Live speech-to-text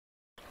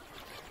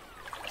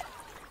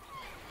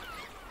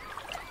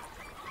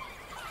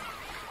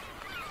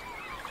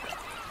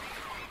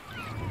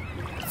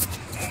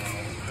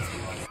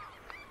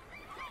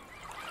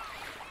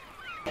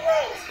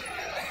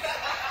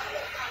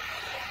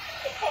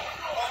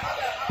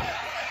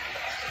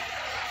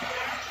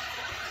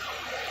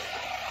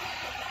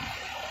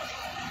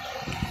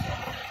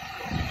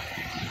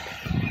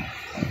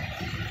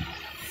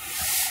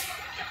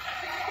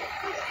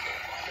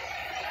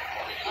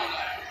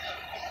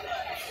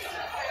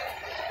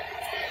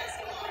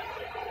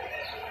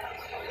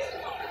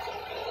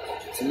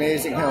It's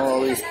amazing how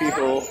all these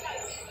people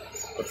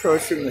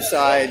approach from the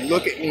side,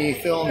 look at me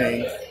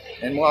filming,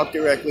 and walk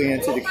directly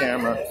into the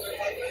camera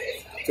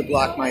to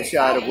block my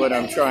shot of what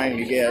I'm trying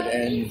to get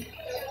and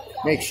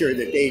make sure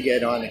that they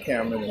get on the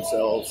camera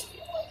themselves.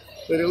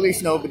 But at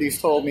least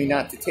nobody's told me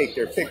not to take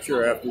their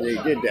picture after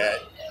they did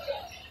that.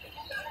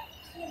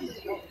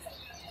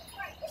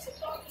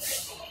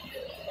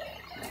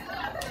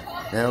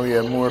 Now we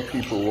have more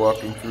people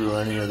walking through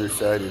on the other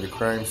side of the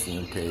crime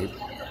scene tape.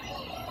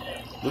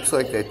 Looks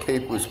like that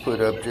tape was put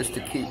up just to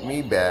keep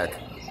me back,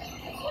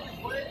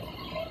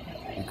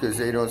 because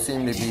they don't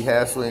seem to be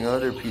hassling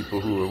other people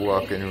who are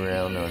walking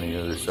around on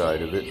the other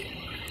side of it.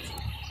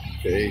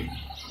 Okay.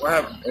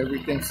 Wow,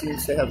 everything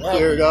seems to have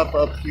cleared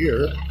up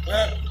here.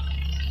 I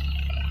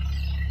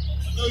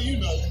know you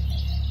know.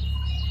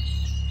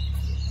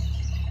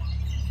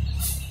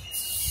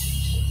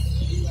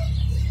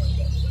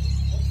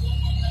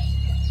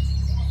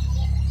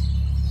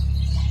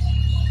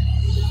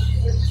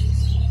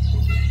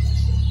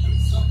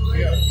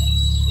 Okay.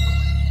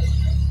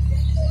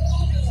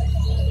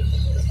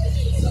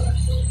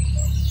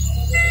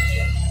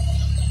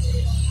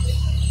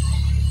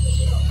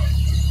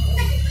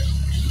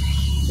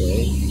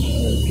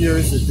 It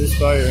appears that this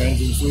fire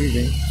engine's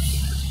leaving.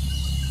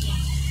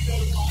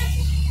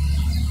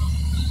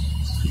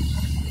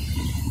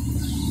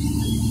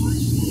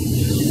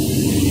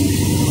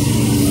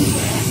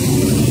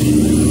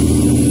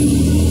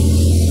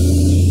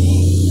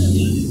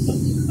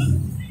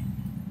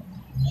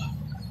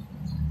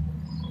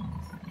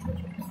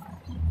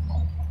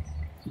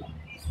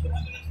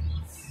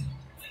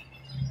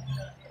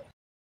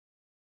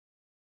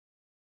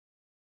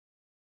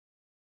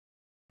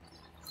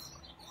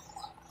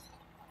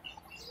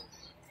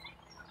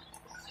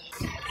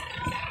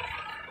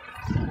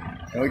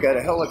 And we got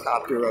a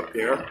helicopter up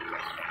there.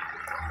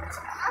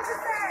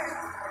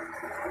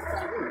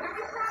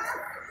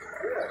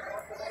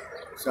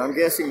 So I'm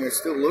guessing they're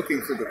still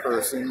looking for the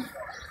person.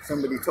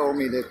 Somebody told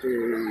me that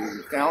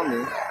they found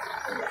her.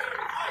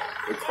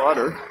 They caught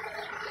her.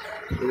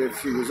 But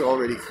if she was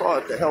already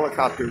caught, the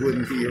helicopter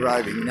wouldn't be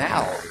arriving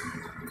now.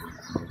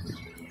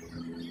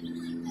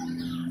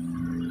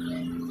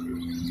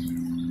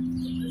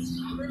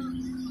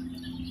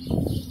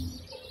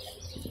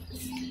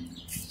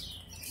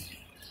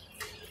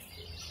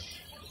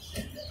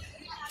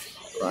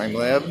 Crime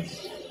lab.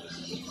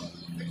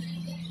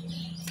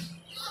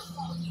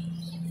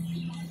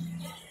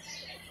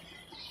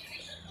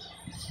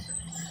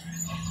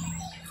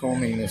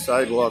 Combing the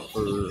sidewalk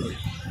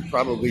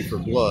probably for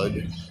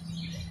blood.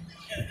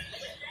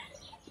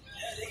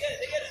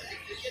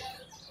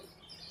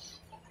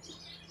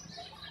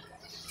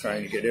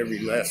 Trying to get every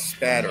last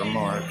spatter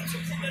marked.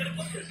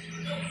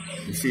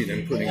 You see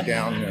them putting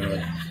down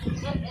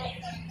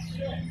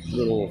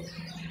little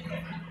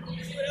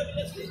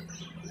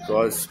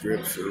gauze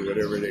strips or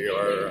whatever they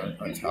are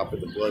on top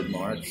of the blood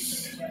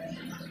marks.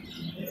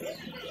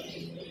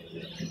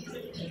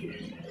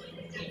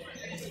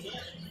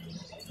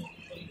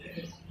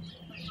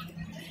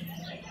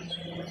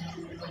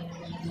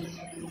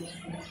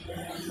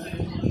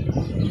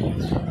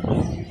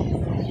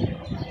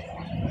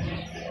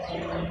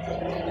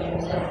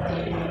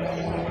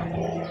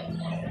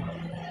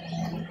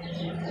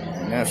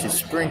 And now she's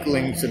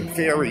sprinkling some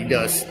fairy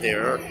dust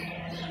there.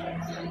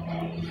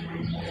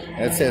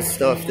 That's that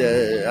stuff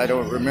that I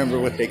don't remember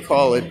what they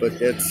call it, but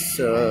that's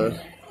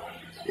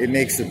it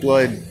makes the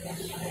blood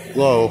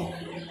glow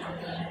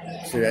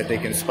so that they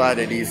can spot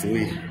it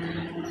easily.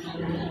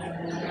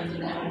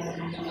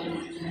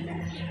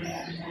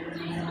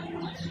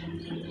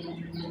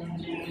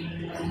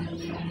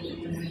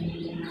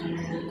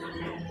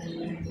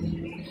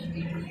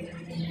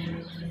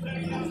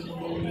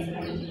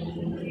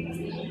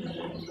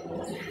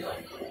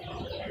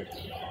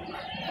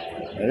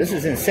 Now, this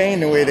is insane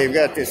the way they've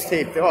got this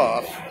taped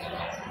off.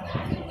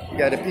 You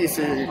got a piece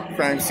of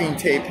crime scene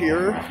tape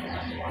here,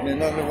 and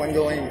another one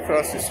going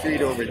across the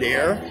street over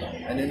there,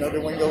 and another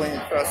one going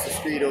across the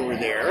street over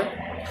there.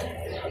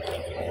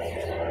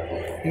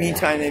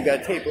 Meantime, they've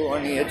got tape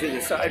along the edge of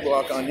the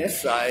sidewalk on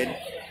this side,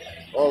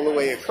 all the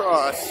way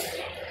across,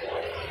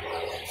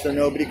 so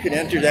nobody could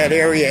enter that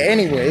area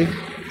anyway.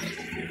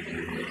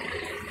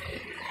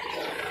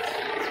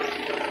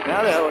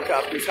 Now the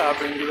helicopter's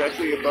hovering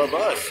directly above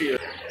us here.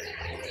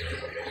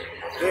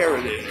 There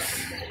it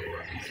is.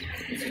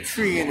 There's a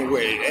tree in the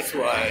way, that's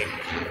why.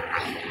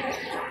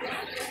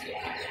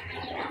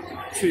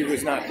 The tree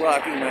was not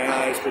blocking my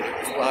eyes, but it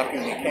was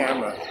blocking the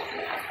camera.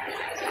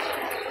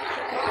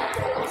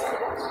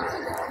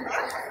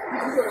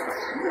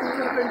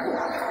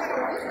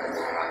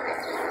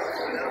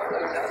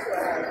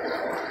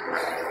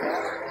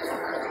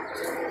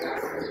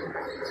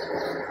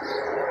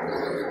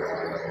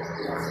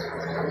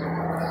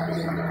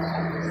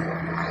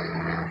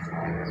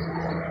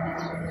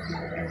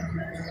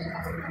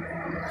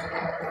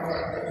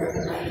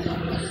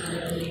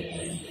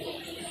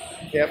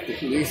 Half the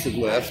police have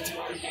left.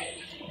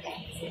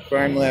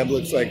 Crime lab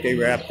looks like they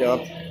wrapped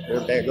up.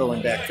 They're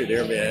going back to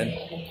their van.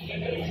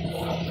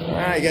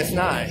 I guess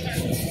not.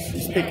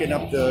 He's picking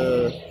up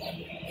the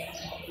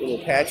little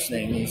patch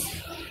thing. He's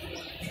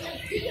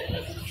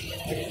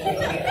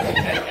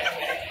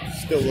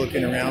still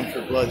looking around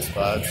for blood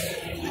spots.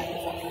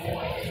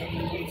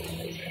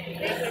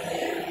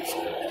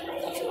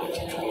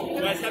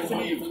 You guys have to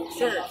leave.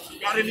 Sir, you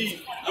gotta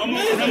leave. No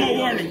more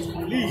warnings.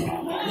 Leave.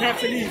 You have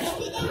to leave.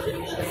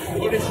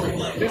 Go this way.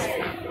 This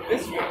way.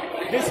 This way.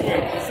 This way.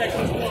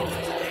 Section's closed.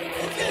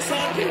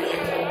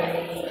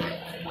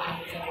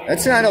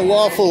 That's not a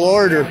lawful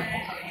order.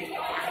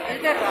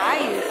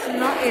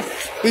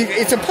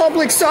 It's a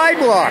public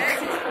sidewalk.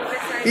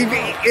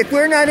 If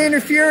we're not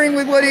interfering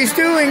with what he's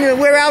doing,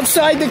 we're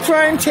outside the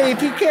crime tape.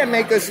 He can't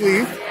make us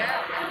leave.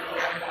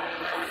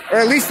 Or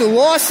at least the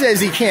law says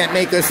he can't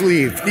make us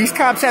leave. These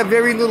cops have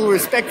very little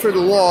respect for the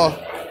law.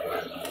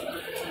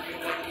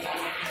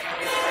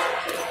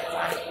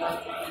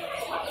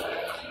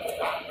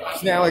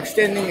 He's now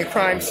extending the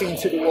crime scene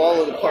to the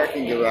wall of the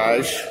parking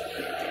garage.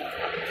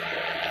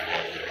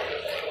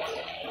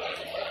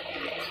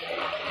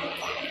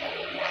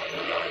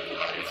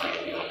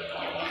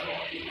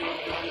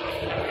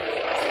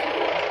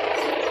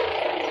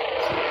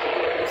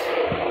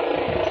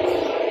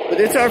 But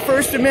it's our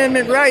First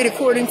Amendment right,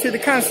 according to the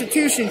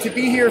Constitution, to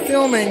be here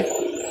filming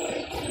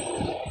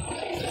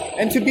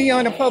and to be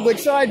on a public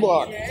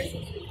sidewalk,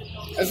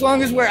 as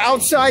long as we're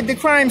outside the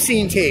crime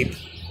scene tape.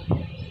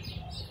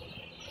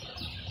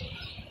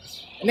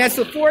 And that's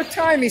the 4th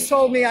time he's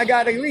told me I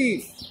gotta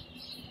leave.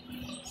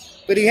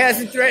 But he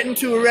hasn't threatened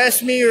to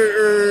arrest me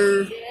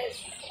or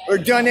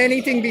done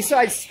anything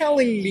besides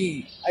telling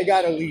me I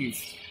gotta leave.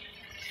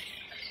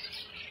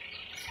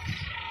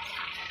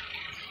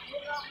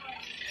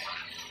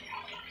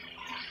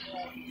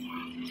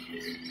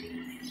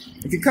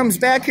 If he comes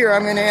back here,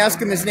 I'm going to ask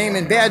him his name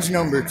and badge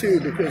number too,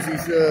 because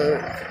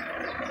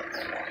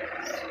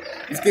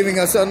he's giving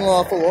us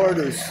unlawful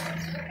orders.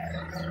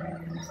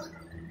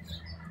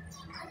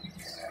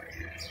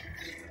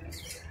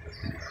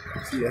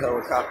 See a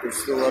helicopter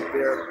still up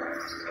there.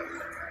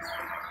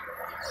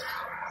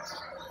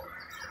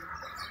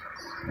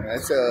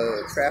 That's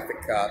a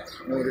traffic cop,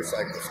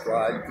 motorcycle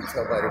squad. You can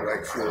tell by the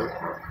white shirt.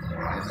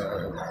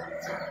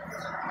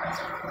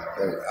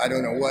 I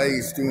don't know why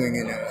he's doing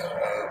in a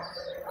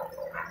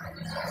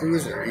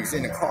cruiser. He's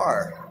in a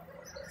car.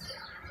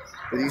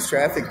 But he's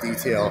traffic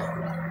detail.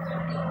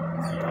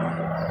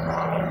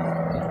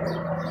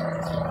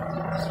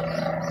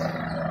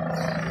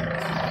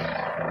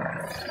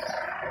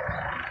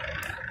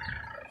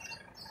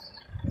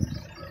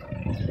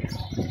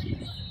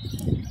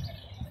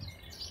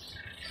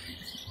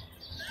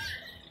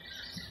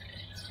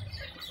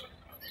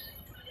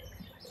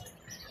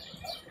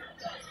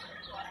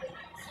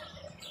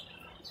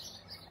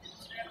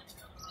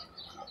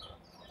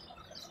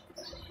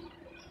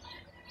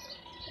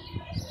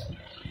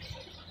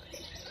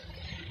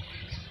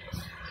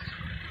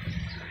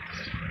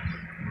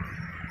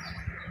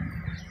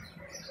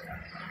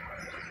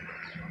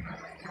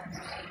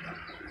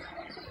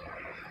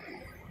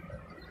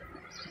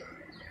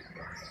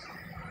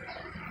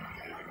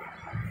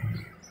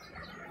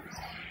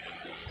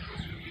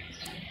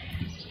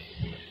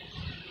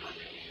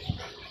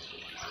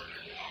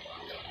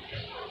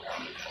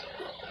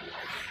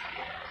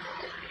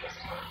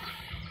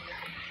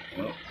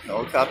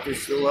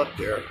 Helicopter's still up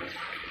there,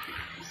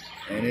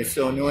 and it's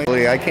so annoying.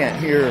 I can't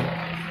hear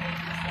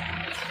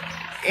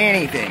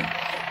anything.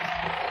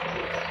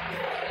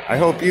 I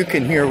hope you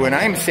can hear what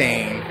I'm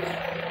saying.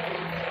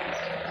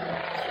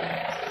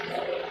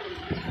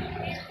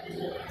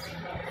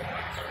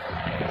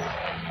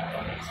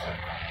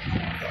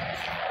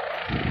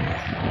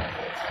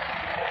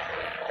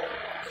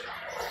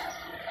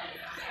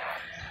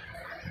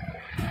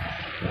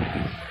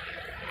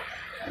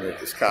 Let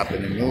this cop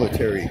in the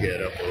military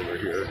get up over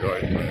here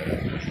guarding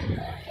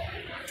the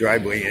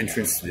driveway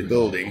entrance to the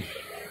building.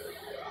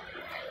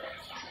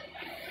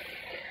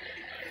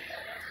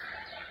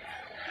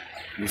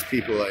 These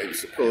people, I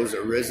suppose,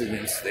 are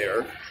residents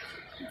there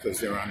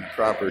because they're on the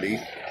property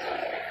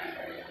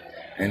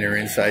and they're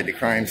inside the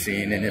crime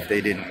scene, and if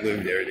they didn't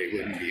live there, they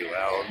wouldn't be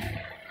allowed,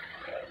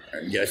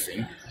 I'm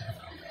guessing.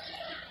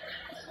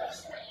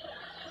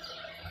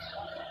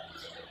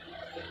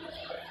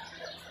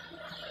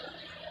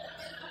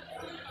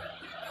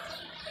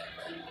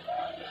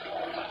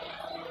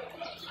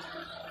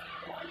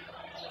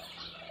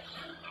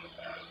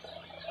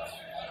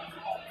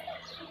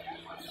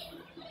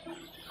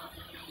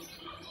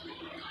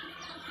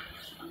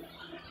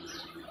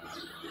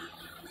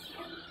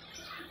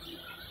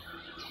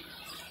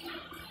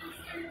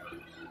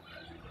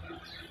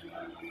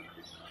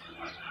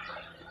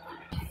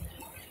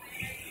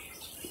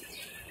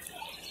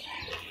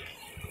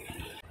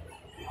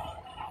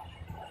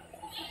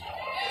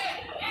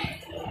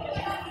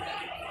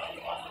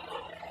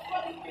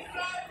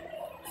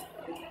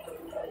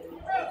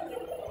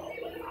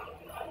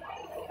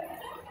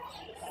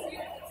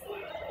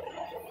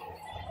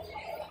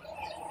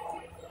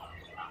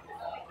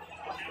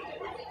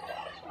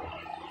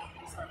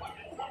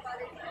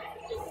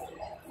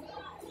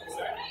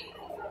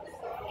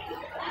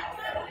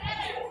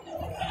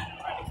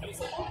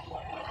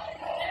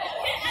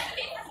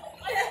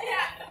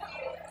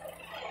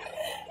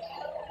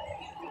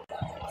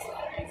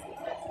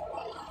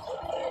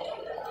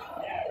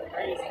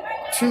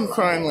 2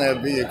 crime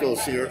lab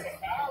vehicles here.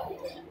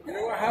 You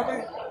know what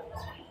happened?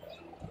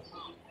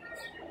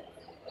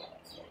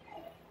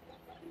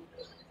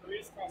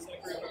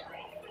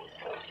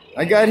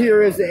 I got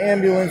here as the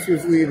ambulance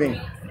was leaving.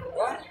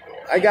 What?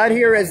 I got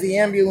here as the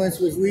ambulance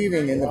was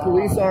leaving, and the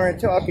police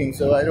aren't talking,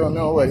 so I don't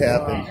know what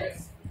happened.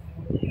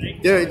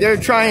 They're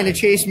trying to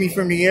chase me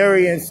from the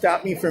area and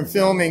stop me from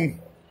filming.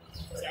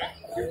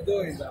 Keep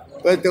doing that, bro.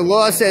 But the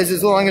law says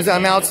as long as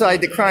I'm outside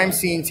the crime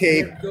scene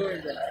tape, Keep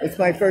doing that. it's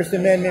my First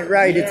Amendment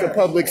right. It's a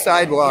public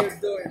sidewalk.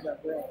 Keep doing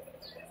that, bro.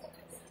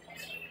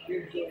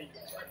 Keep doing that.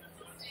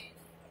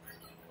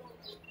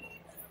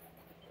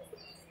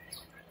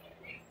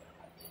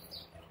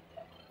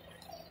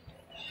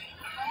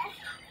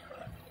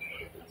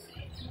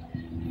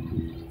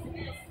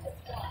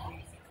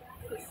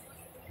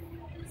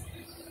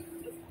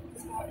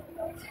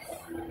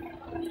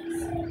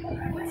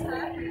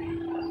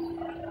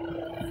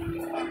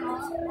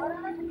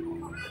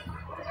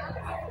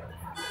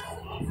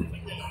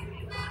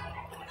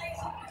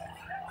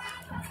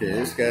 Okay,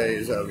 this guy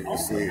is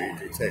obviously a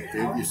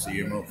detective. You see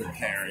him open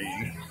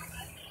carrying.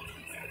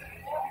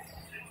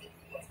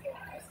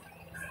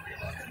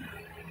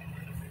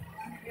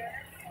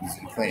 He's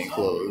in plain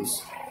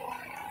clothes.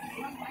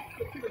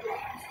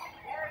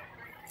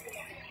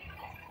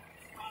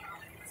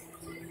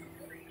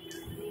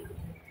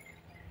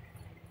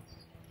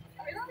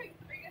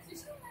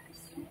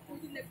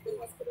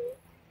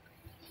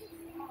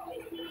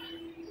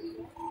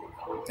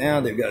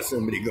 Now they've got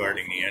somebody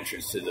guarding the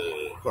entrance to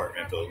the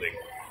apartment building.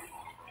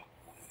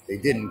 They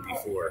didn't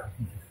before.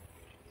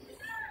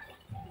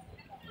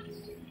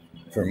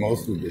 For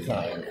most of the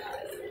time.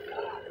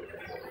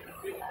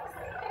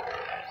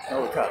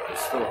 Helicopter's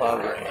still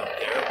hovering up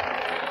there.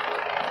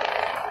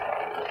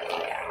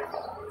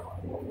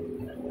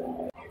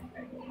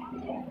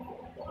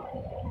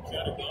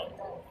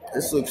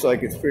 This looks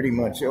like it's pretty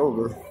much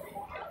over.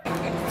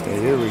 Okay,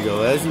 here we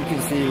go. As you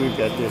can see, we've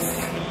got this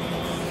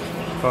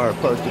car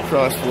parked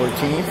across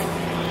 14th,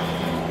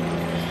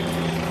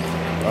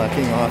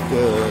 blocking off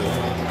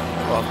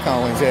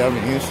Collins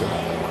Avenue. So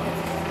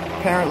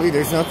apparently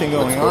there's nothing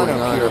going on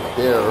up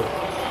there.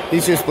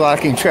 He's just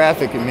blocking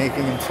traffic and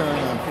making them turn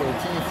on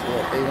 14th so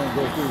that they don't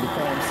go through the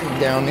crime scene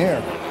down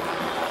there.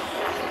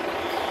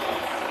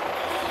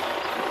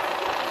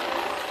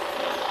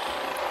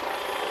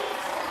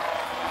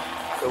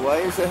 So why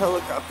is the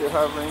helicopter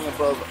hovering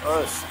above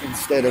us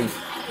instead of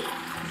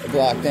a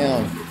block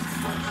down?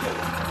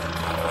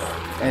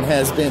 And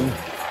has been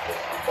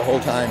the whole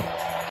time.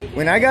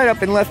 When I got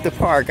up and left the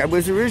park, I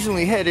was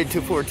originally headed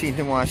to 14th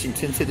and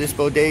Washington to this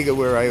bodega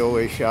where I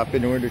always shop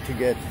in order to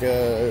get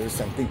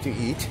something to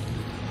eat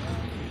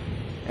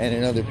and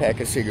another pack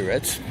of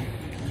cigarettes.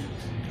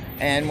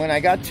 And when I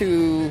got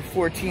to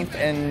 14th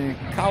and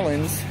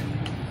Collins,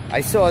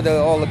 I saw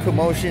all the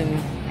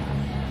commotion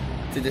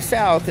to the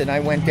south, and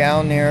I went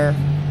down there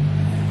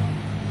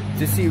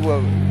to see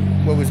what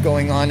was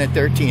going on at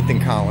 13th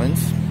and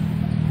Collins,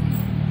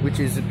 which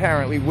is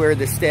apparently where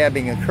the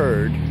stabbing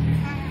occurred.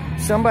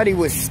 Somebody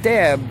was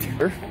stabbed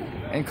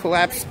and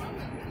collapsed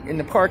in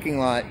the parking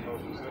lot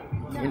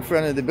in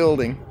front of the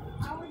building.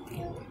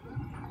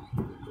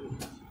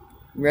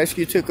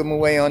 Rescue took him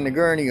away on the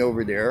gurney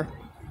over there.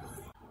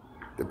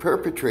 The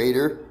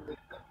perpetrator,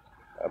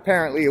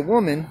 apparently a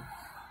woman,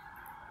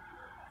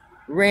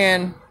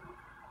 ran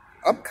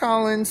up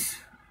Collins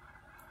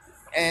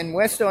and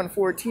west on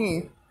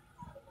 14th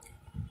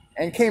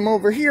and came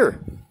over here.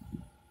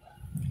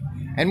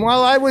 And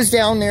while I was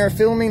down there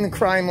filming the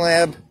crime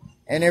lab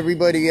and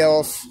everybody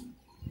else,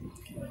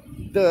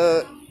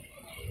 they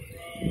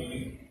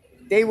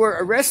were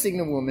arresting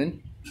the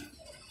woman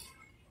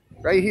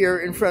right here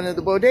in front of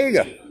the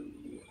bodega.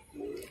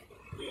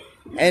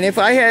 And if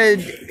I had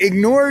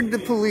ignored the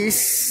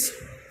police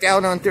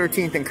down on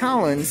 13th and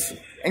Collins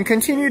and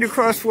continued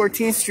across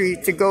 14th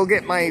Street to go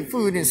get my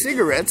food and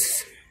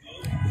cigarettes,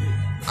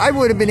 I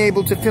would have been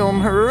able to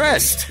film her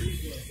arrest.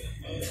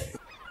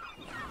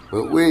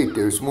 But wait,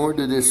 there's more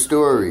to this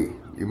story.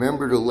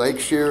 Remember to like,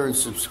 share, and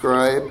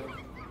subscribe.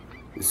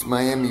 This is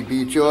Miami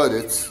Beach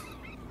Audits,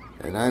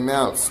 and I'm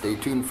out. Stay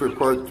tuned for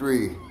part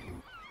 3.